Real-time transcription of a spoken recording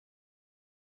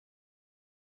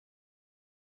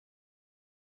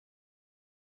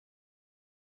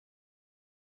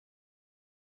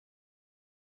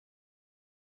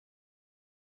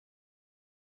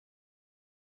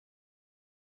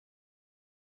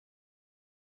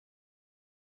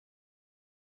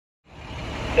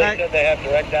They said they have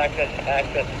direct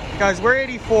access. Guys, we're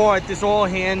 84 at this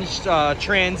all-hinged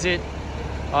transit.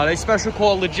 They special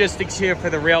call logistics here for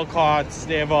the rail carts.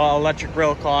 They have electric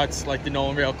rail carts, like the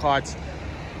Nolan rail carts.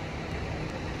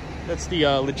 That's the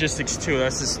logistics too.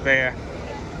 That's the spare.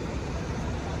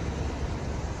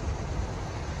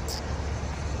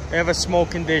 They have a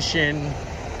smoke condition.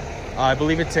 I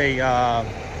believe it's a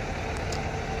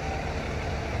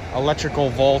electrical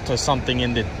vault or something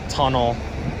in the tunnel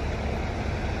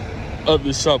of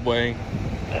the subway.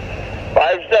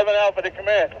 57 Alpha to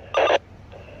command.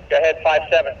 Go ahead,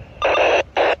 57.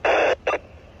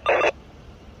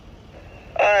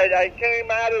 Alright, I came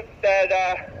out of that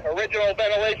original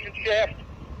ventilation shaft,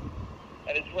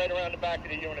 and it's right around the back of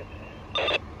the unit.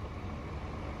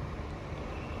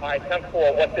 Alright,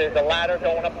 10-4, what, there's a ladder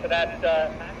going up to that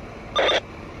hatch?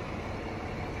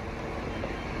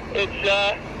 It's,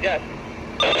 yes.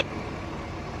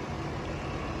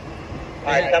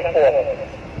 Alright, 10-4.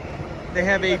 They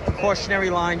have a precautionary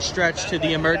line stretch to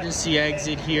the emergency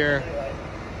exit here.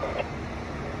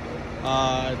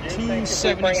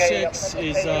 276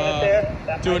 is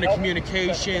doing the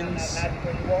communications.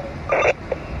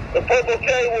 The Purple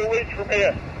K will reach from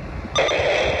here.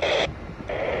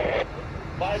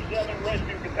 5-7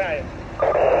 Rescue Battalion.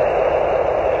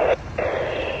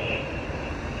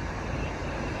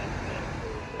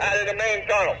 Out of the main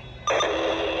tunnel.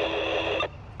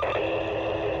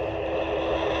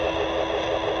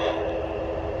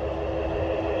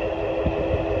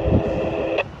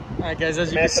 Alright guys,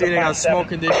 as you can see, they got a smoke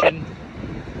condition.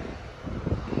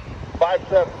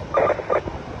 5-7.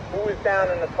 Who is down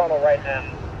in the tunnel right now?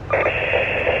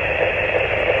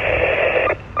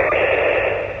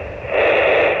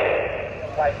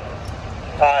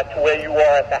 To where you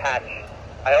are at the hatch.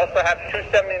 I also have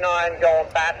 279 going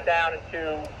back down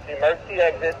into the emergency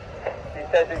exit. He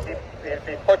says if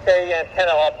he puts a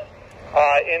antenna up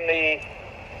in the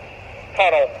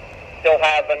tunnel, he'll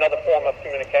have another form of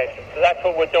communication. So that's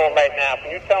what we're doing right now.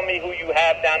 Can you tell me who you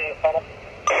have down in the tunnel?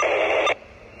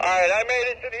 Alright, I made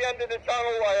it to the end of the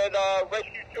tunnel. I had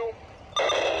rescue 2.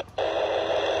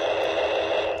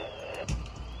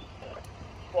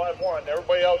 Squad 1.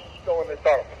 Everybody else is still in the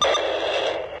tunnel.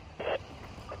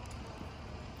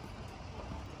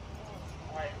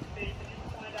 Alright, Steve, can you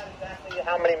find out exactly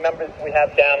how many members we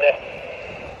have down there?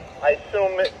 I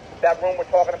assume that room we're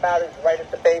talking about is right at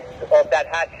the base of that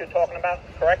hatch you're talking about,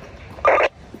 correct?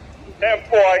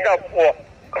 10-4, I got 4.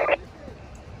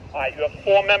 Alright, you have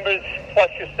 4 members plus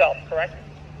yourself, correct?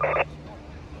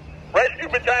 Rescue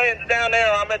battalion's down there,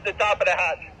 I'm at the top of the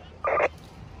hatch.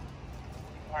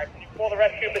 Alright, can you call the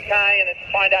rescue battalion and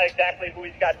find out exactly who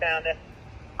he's got down there?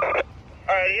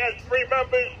 Alright, he has 3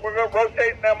 members, we're going to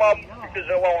rotate them up because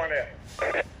they're low in air.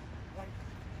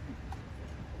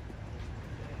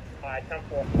 Alright,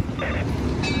 10-4.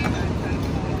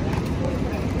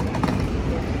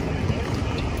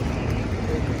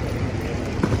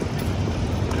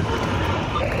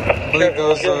 I believe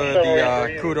those are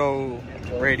the Kudo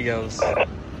radios.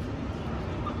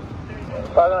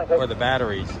 Or the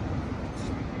batteries.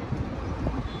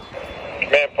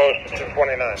 Command post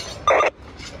 229.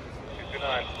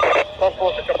 229. Some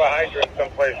supposed to come a hydrant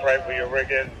someplace right where you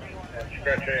rig it and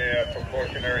stretch a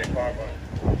proportionary fog line.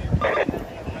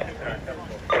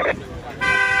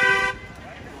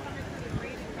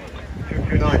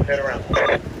 229, head around.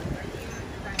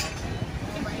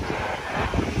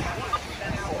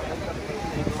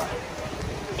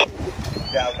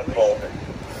 Down the fold.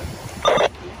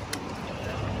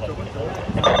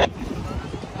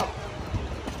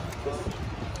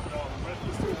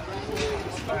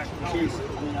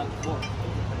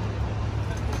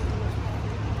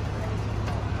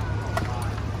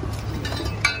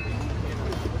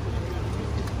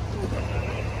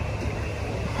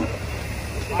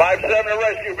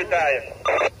 Rescue battalion.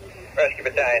 Rescue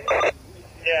battalion.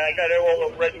 Yeah, I got all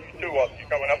the rescue 2 up. You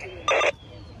coming up?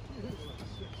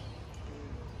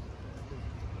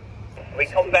 We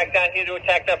come back down here to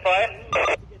attack that fire?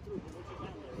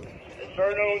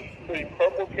 Infernos, the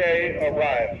Purple K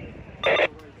arrives.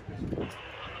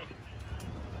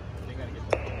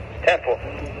 Temple.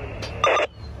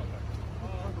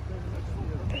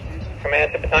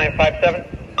 Command to battalion 5-7.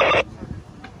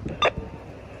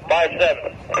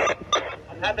 5-7.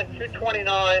 I'm having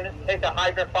 229 take a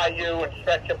hydrant by you and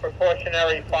stretch a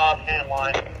precautionary fog hand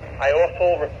line. I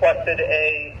also requested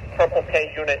a Purple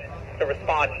K unit to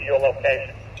respond to your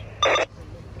location.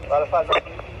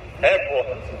 Airport.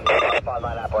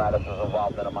 5-line apparatus is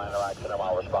involved in a minor accident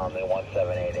while responding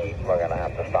 1788. We're going to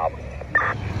have to stop.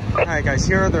 Alright guys,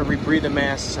 here are the rebreather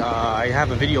masks. I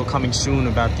have a video coming soon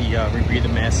about the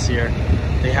rebreather masks here.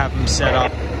 They have them set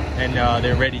up and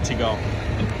they're ready to go.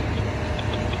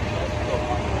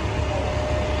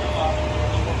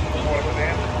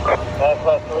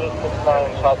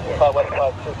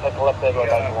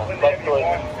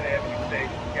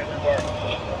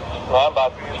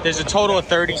 There's a total of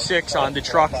 36 on the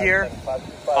truck here,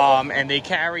 and they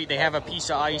have a piece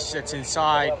of ice that's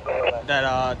inside,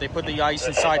 that they put the ice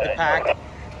inside the pack,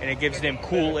 and it gives them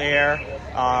cool air,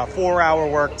 4-hour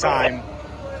work time,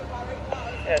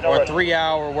 or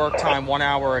 3-hour work time,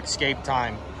 1-hour escape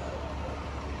time.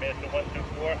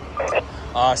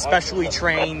 Specially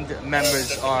trained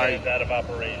members are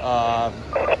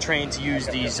trained to use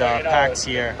these packs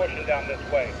here.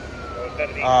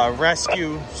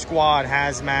 Rescue squad,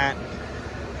 hazmat,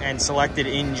 and selected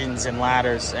engines and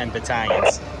ladders and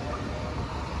battalions.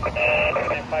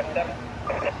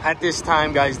 At this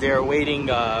time, guys, they're awaiting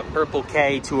Purple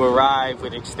K to arrive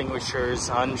with extinguishers.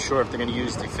 Unsure if they're going to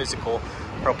use the physical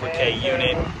Purple K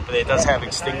unit, but it does have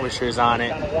extinguishers on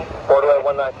it. If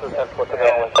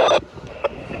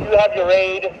you have your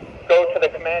aid, go to the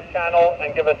command channel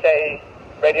and give us a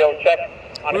radio check.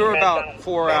 We were about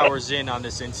 4 hours in on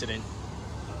this incident.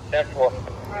 Therefore.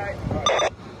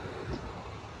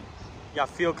 You got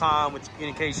field comm with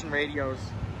communication radios.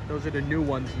 Those are the new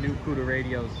ones, new CUDA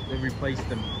radios. They replaced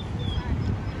them.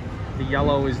 The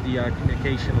yellow is the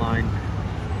communication line.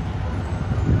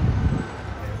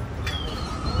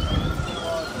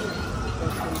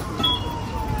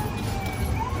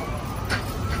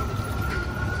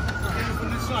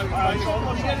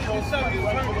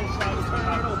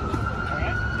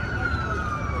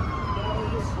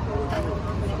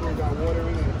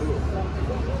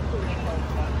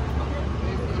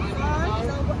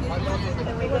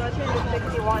 We go to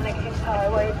 61 King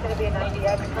Highway. It's going to be a 90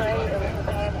 X-ray. It was a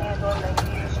panhandle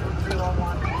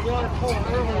 311.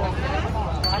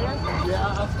 Yeah,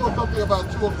 I saw something about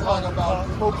 2 o'clock about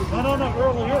smoking. No,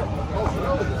 earlier.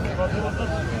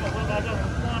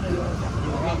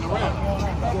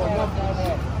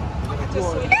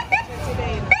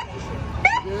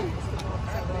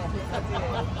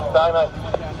 Diamond.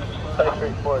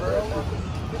 33 Ford.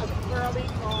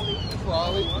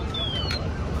 Raleigh.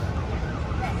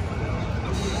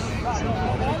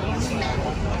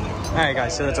 Alright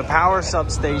guys, so it's a power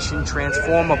substation,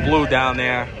 transformer blue down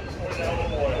there.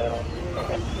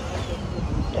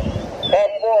 All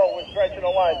 4, we're stretching the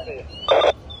line to you.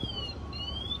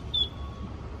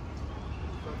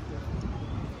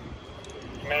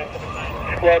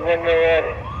 Squad 1,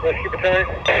 rescue battalion.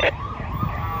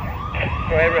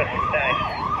 Go ahead, rescue battalion.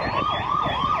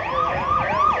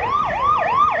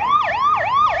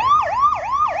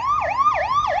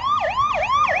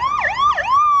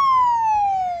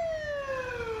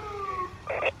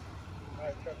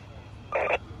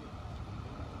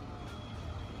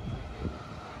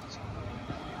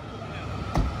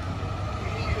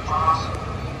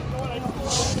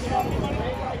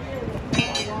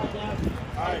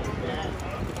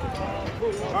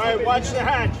 All right, watch the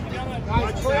hatch.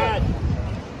 Watch the hatch.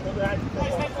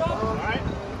 All right.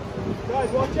 Guys,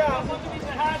 watch out.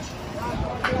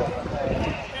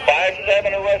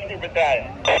 5-7, a rescue battalion.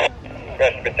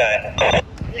 Rescue battalion.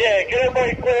 Yeah, get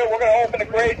everybody clear. We're going to open the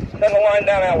grate, send the line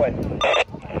down that way.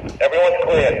 Everyone's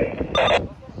clear.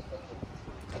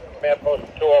 Command post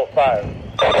 205.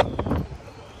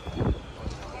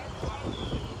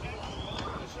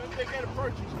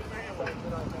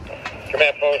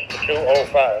 Command post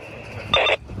 205.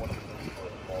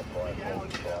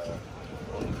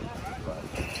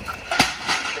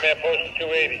 Command post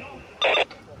 280.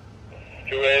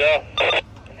 280.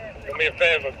 Do me a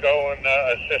favor, go and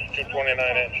assist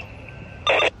 229 inch.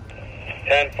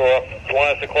 10-4. You want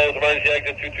us to close emergency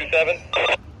exit 227?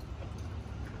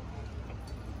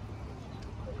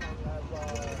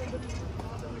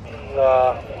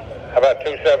 How about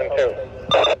 272?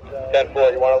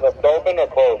 10-4. You want to lift open or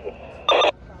close it?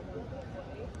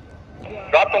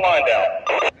 Drop the line down.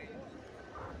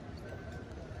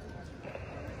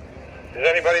 Is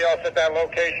anybody else at that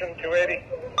location, 280?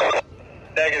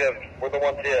 Negative. We're the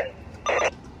ones here.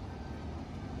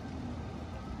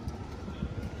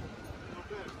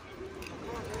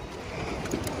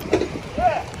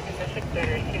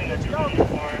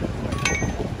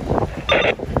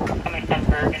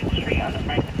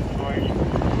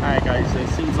 Alright guys, it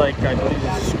seems like I believe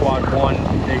this is squad 1.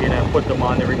 They're gonna put them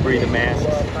on the rebreather masks.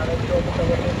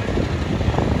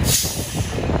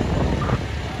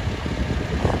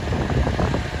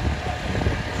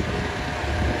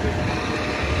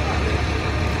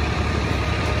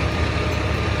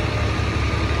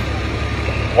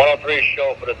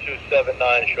 with a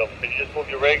 279 show. Could you just move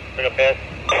your rig, bring it past?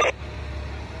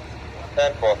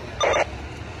 10-4.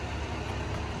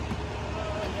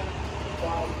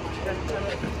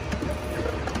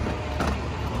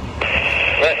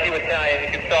 Rescue Italian, you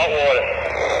can start water.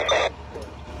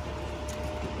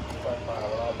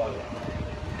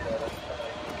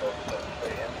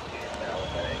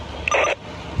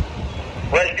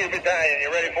 Rescue Battalion, you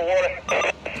ready for water?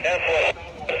 10-4.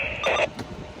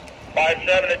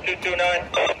 57 to 229.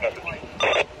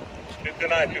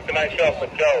 229 shelf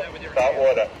with Joe. Start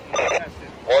water.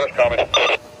 Water's coming.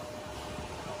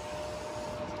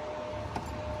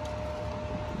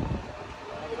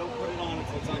 Don't put it on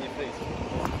until it's on your face.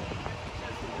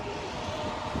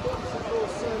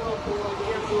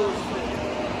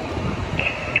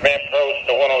 Command post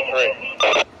to 103.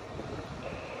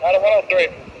 Out of 103.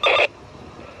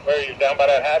 Where are you? Down by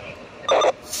that hatch?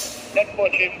 Next floor,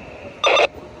 Chief.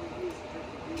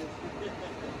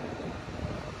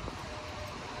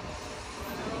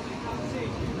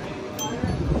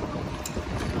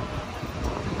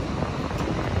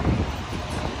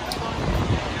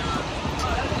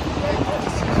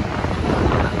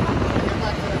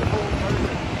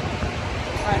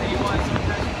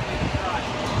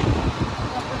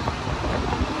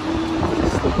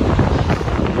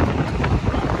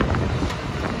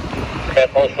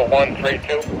 Command post to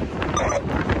 132.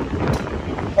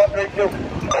 132.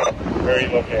 Where are you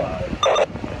located?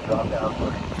 Drop down.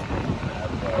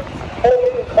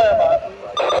 Holding Claremont.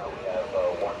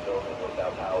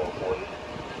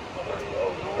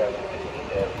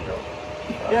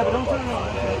 Yeah, but don't turn it on.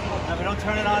 Yeah, but don't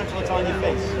turn it on until it's on your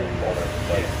face.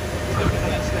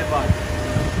 Stand by.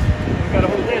 We gotta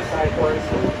move this side first.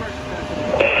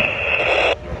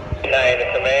 9 to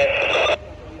command.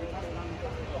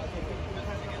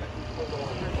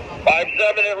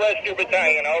 57 at Rescue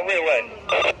Battalion, I'll relay.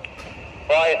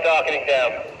 Fire docketing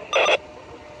down.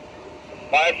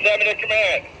 57 at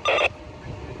command.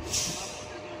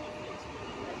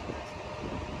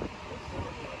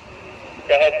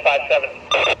 Go ahead, 57.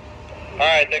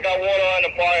 Alright, they got water on the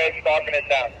fire, it's docking it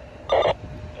down.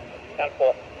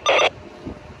 10-4.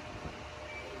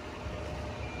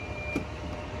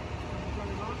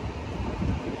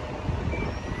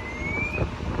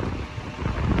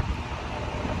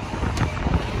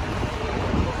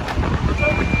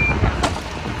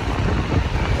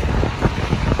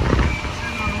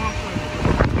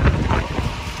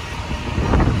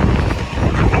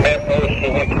 Command post to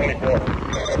 124.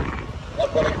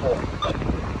 124.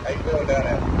 How you doing down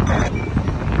there?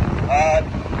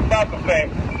 About the same.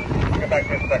 Get back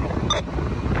in a second.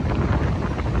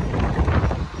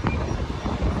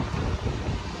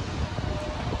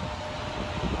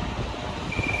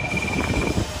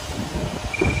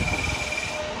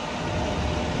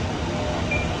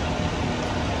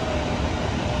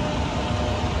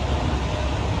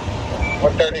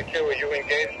 .132, are you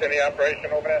engaged in the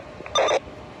operation over there?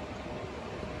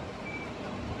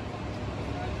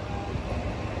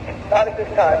 Not at this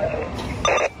time.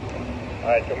 All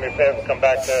right, do me a favor, come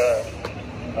back to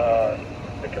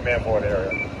the command board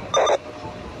area.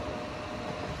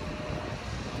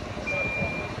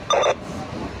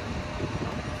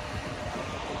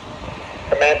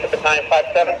 Command to battalion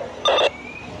 57.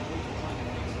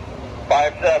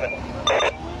 57.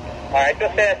 All right,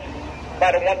 just ask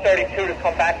Fighter 132 to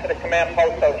come back to the command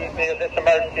post so he's near this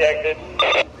emergency exit.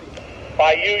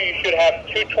 By you should have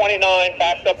 229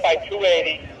 backed up by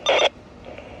 280.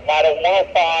 Fighter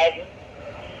 105,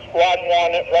 Squad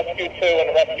 1, Rescue 2, and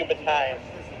the Rescue Battalion.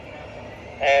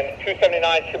 And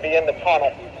 279 should be in the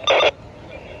tunnel.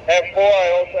 And 4, I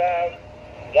also have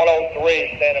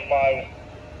 103 standing by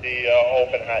the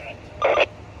open hatch.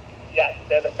 Yes,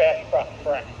 they're the fast truck,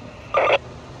 correct.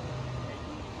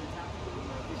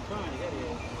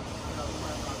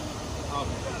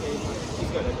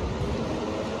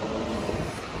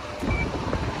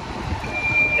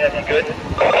 Yeah, you good?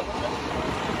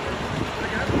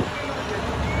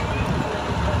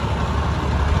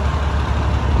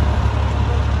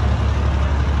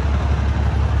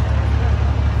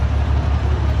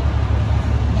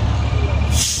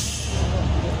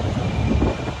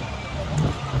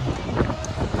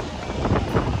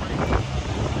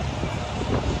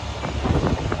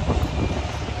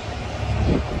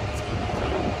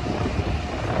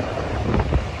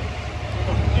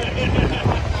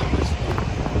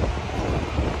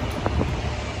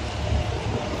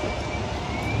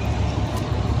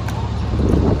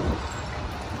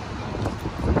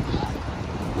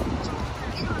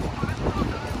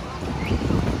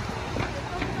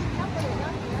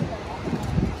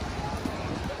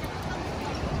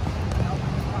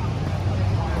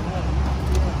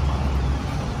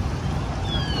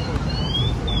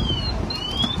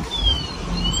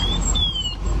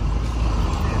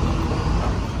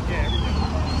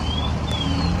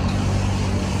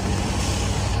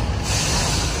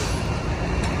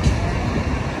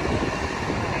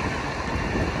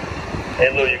 Hey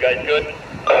Lou, you guys good? To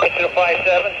the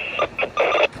 5-7.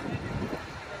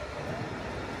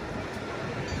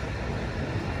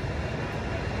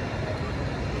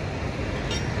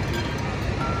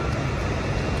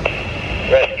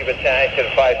 Rescue battalion to the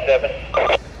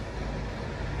 5-7.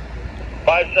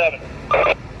 5-7.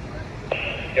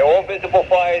 Yeah, all visible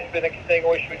fire has been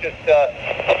extinguished. We just got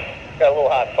a little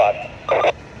hot spot.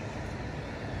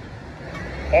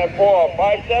 And 4,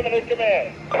 5-7 in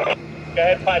command. Go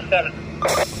ahead, 5-7.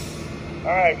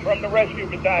 All right, from the rescue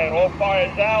battalion, all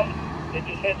fire's out. They're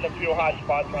just hitting a few hot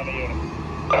spots on the unit.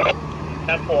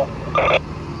 10-4.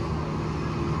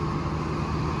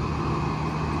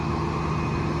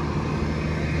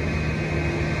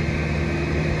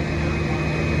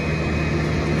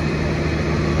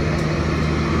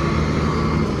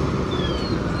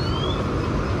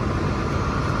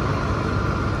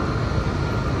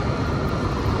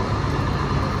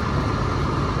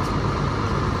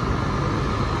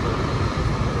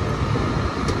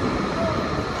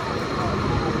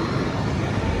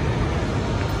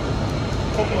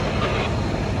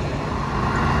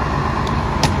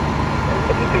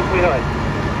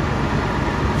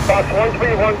 Box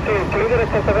 1312, can you get a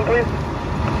 10-7 please?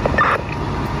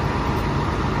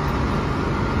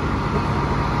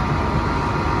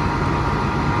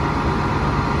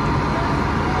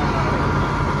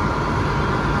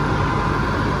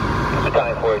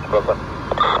 Battalion 4H Brooklyn.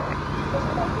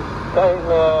 Battalion,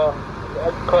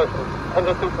 question,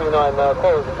 10239,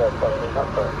 call is ahead, question, I'm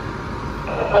sorry.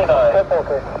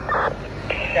 Okay.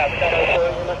 Yeah,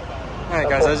 Alright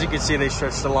guys, as you can see, they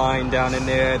stretched the line down in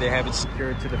there. They have it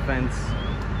secured to the fence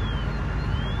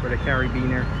for the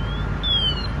carabiner.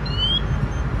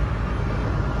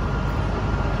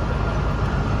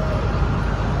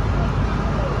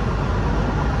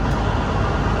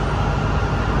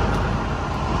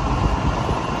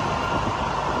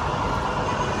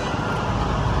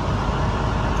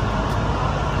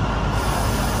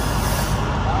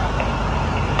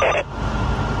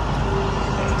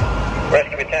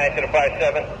 Rescue battalion to the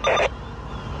 5-7.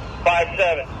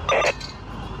 5-7.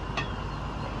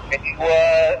 Can you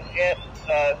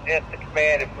ask the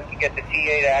command if we can get the TA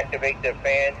to activate the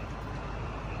fan?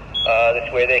 This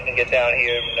way they can get down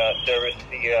here and service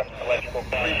the electrical.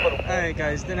 Alright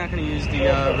guys, they're not going to use the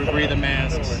rebreather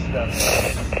masks.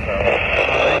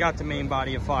 They got the main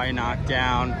body of fire knocked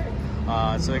down.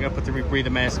 So they're going to put the rebreather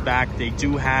mask back. They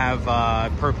do have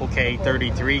Purple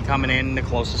K-33 coming in, the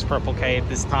closest Purple K at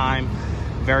this time.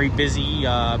 Very busy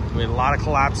with a lot of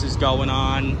collapses going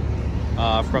on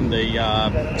from the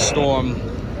storm,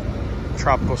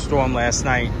 tropical storm last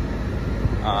night.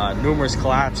 Numerous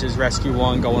collapses, Rescue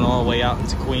 1 going all the way out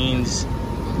into Queens.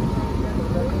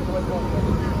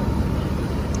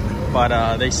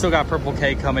 But they still got Purple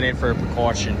K coming in for a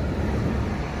precaution.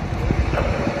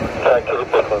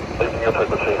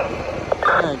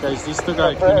 Alright guys, they still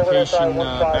got communication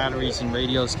batteries and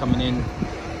radios coming in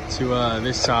to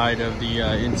this side of the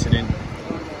incident.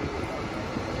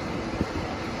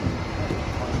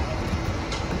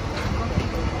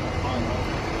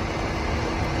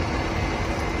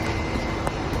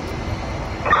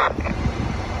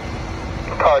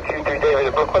 Car 23 David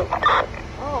to Brooklyn.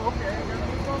 Oh, okay.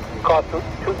 Car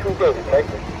 22 David, thank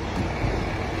you.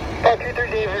 Car 23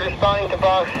 David responding to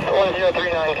box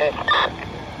 1039K.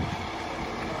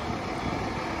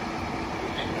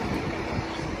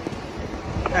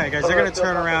 Alright guys, they're going to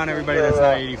turn around everybody that's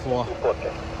not 84.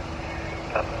 Reporting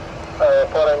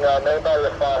main body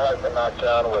of fire has been knocked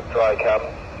down with dry chem.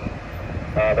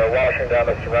 They're washing down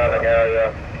the surrounding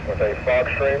area with a fog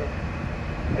stream.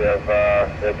 We have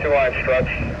the 2-line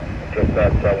stretch, just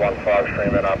that one fog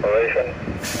stream in operation.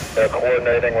 They're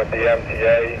coordinating with the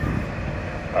MTA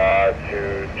to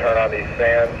turn on these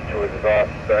fans to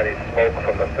exhaust any smoke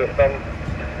from the system.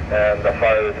 And the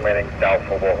fire is remaining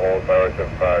doubtful will hold by orders of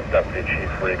Deputy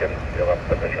Chief Regan, the 11th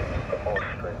Division.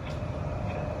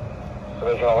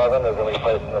 Division 11 is going to be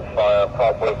placed in this fire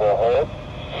properly will hold.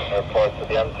 And reports that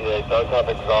the MTA does have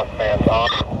exhaust fans on.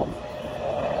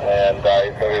 And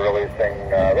he's going to be releasing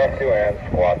rescue and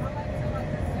squad.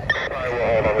 Fire will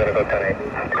hold, I'm going to go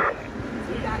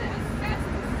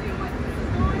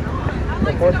 10-8.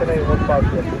 Unfortunately, what's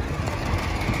possible?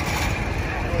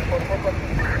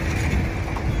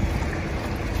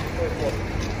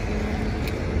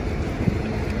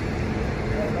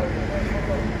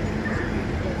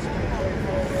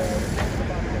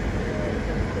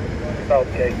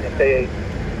 Southgate, stay 8.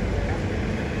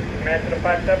 Command to the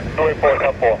 5-7.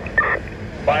 2-4,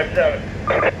 5-7.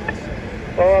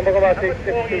 Well, I'm about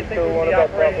 662, one about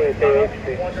probably stay 8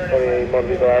 for a motor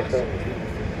vehicle accident.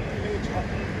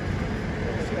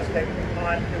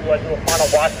 time to do a final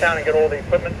wash down and get all the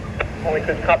equipment, only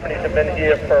because companies have been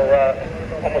here for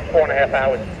almost 4.5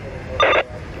 hours.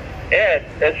 Ed,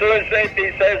 as soon as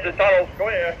safety says the tunnel's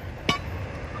clear,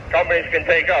 companies can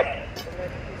take up.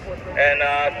 And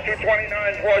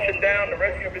 229 is washing down, the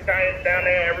rescue battalion's down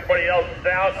there, everybody else is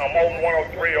out. I'm holding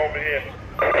 103 over here.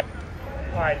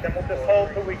 All right, then we'll just hold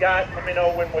who we got. Let me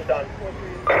know when we're done.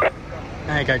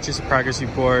 Alright guys, just a progress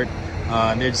report.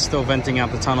 They're still venting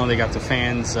out the tunnel. They got the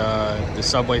fans, the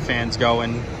subway fans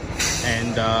going.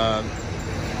 And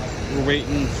we're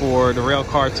waiting for the rail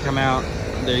car to come out.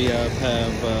 They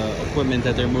have equipment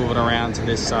that they're moving around to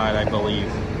this side, I believe.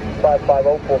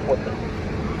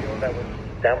 550-442. That was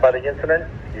down by the incident.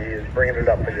 He's bringing it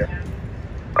up for you.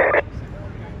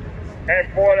 And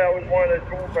 4, that was one of the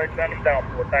tool breaks on the down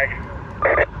for. Thank you.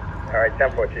 All right,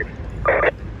 10-4, Chief.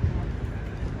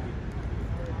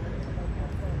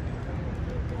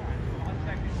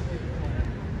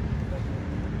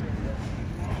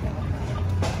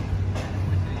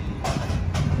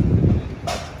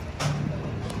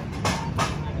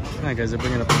 Alright guys, they're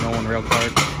bringing up the Nolan rail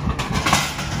cart.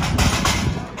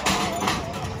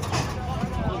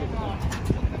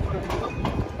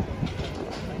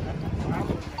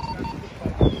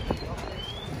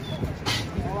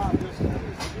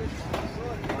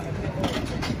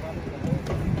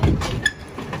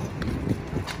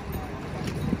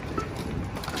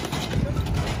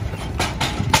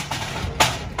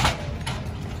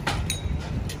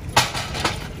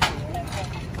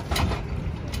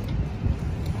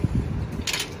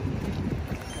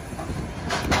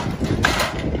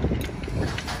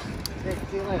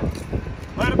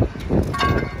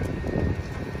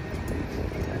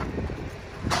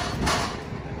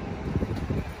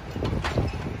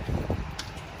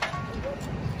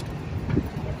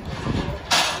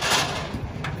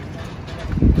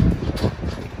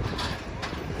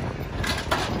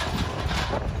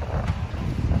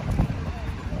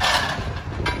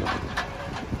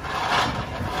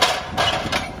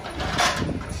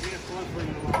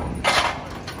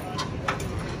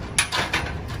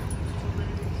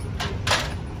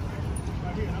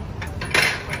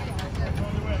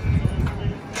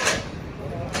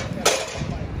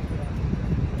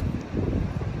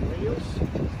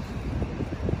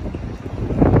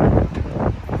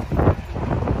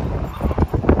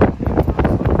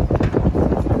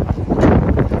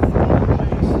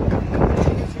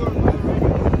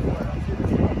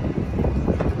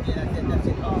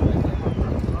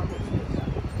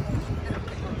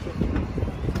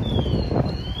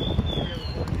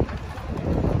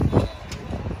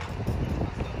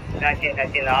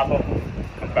 The apple.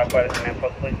 Come back by the cement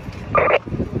post, please.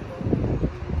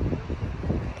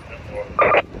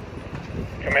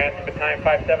 Command to Battalion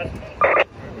 5-7.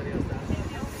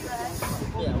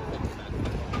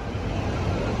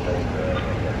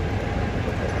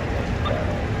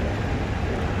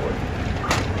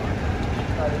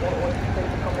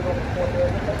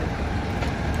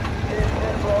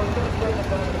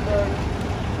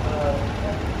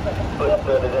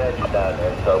 Put the edge down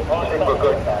there, so I think we're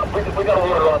good. We got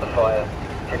water on the fire.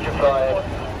 Get your fire.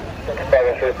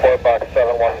 6-5-3-4, box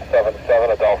 7177,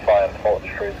 adult fire on Fulton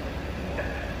Street.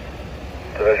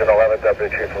 Division 11, Deputy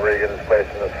Chief Regan is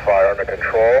placing this fire under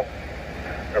control.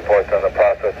 Reports on the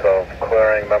process of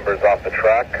clearing members off the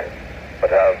track,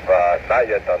 but have not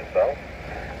yet done so.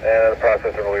 And in the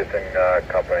process of releasing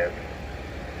companies.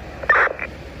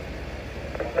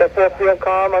 Step 4, field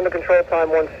calm, under control, time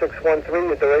 1613,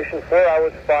 the duration 4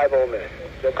 hours, 50 minutes.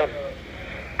 Field calm.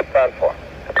 Stand 4.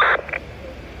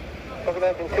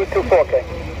 Engine 224, okay.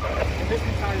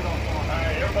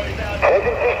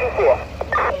 Engine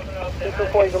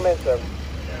 224, you can make service.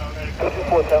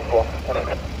 224, 10-4.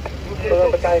 So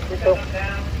then Battalion 32?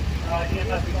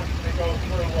 EMS wants to go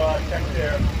through, check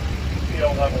their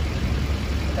field level.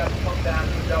 Have to come down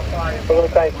to Del Fire. So then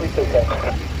Battalion 32, okay.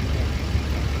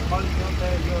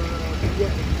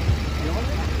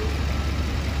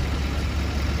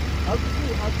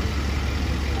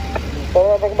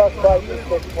 Follow up about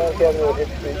 526, Atlantic Avenue at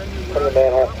Hitch Street, from the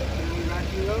manhole.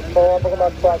 Follow up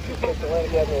about 526,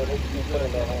 Atlantic Avenue at Hitch Street, from the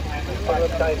manhole. Follow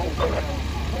up Battalion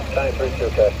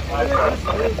 32, okay.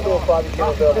 205, you came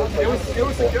available. It was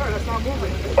secure, that's not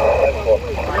moving.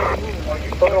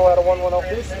 Talking about a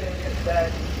 110.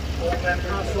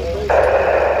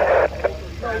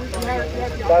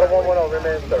 Ladder 110,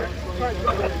 remain third.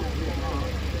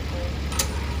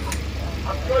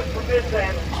 I'm good for this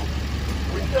end.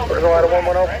 We're going to ladder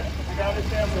 110.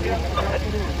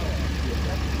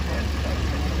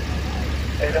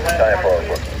 Battalion 4.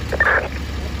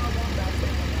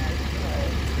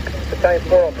 Battalion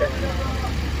 4, okay.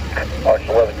 It's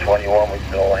 11:21. We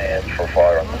still hands for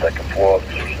fire on the second floor.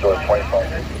 Still at 25.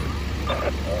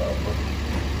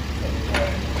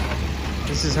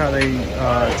 This is how they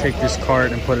take this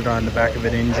cart and put it on the back of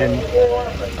an engine.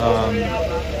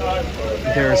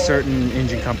 There are certain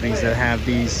engine companies that have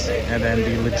these, and then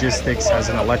the Logistics has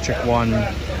an electric one.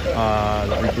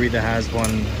 The Rebreather has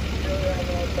one.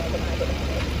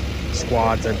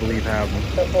 Squads, I believe, have them.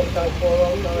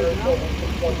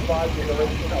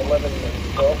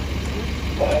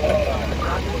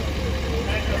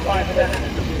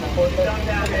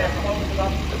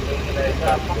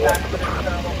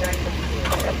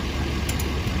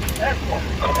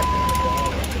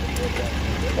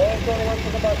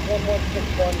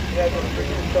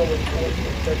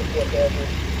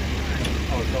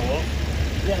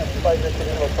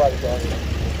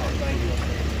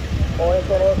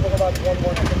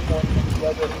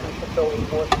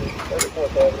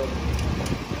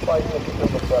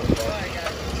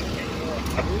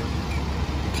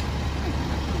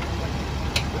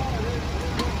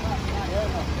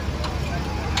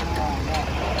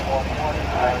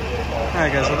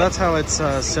 Alright guys, well that's how it's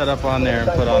set up on there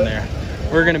and put on there.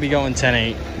 We're going to be going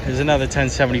 10-8. There's another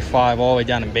 1075 all the way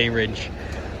down in Bay Ridge.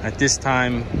 At this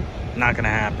time, not going to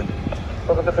happen.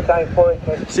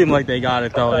 Seemed like they got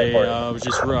it though. They was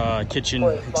just kitchen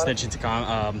extension to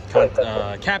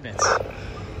cabinets.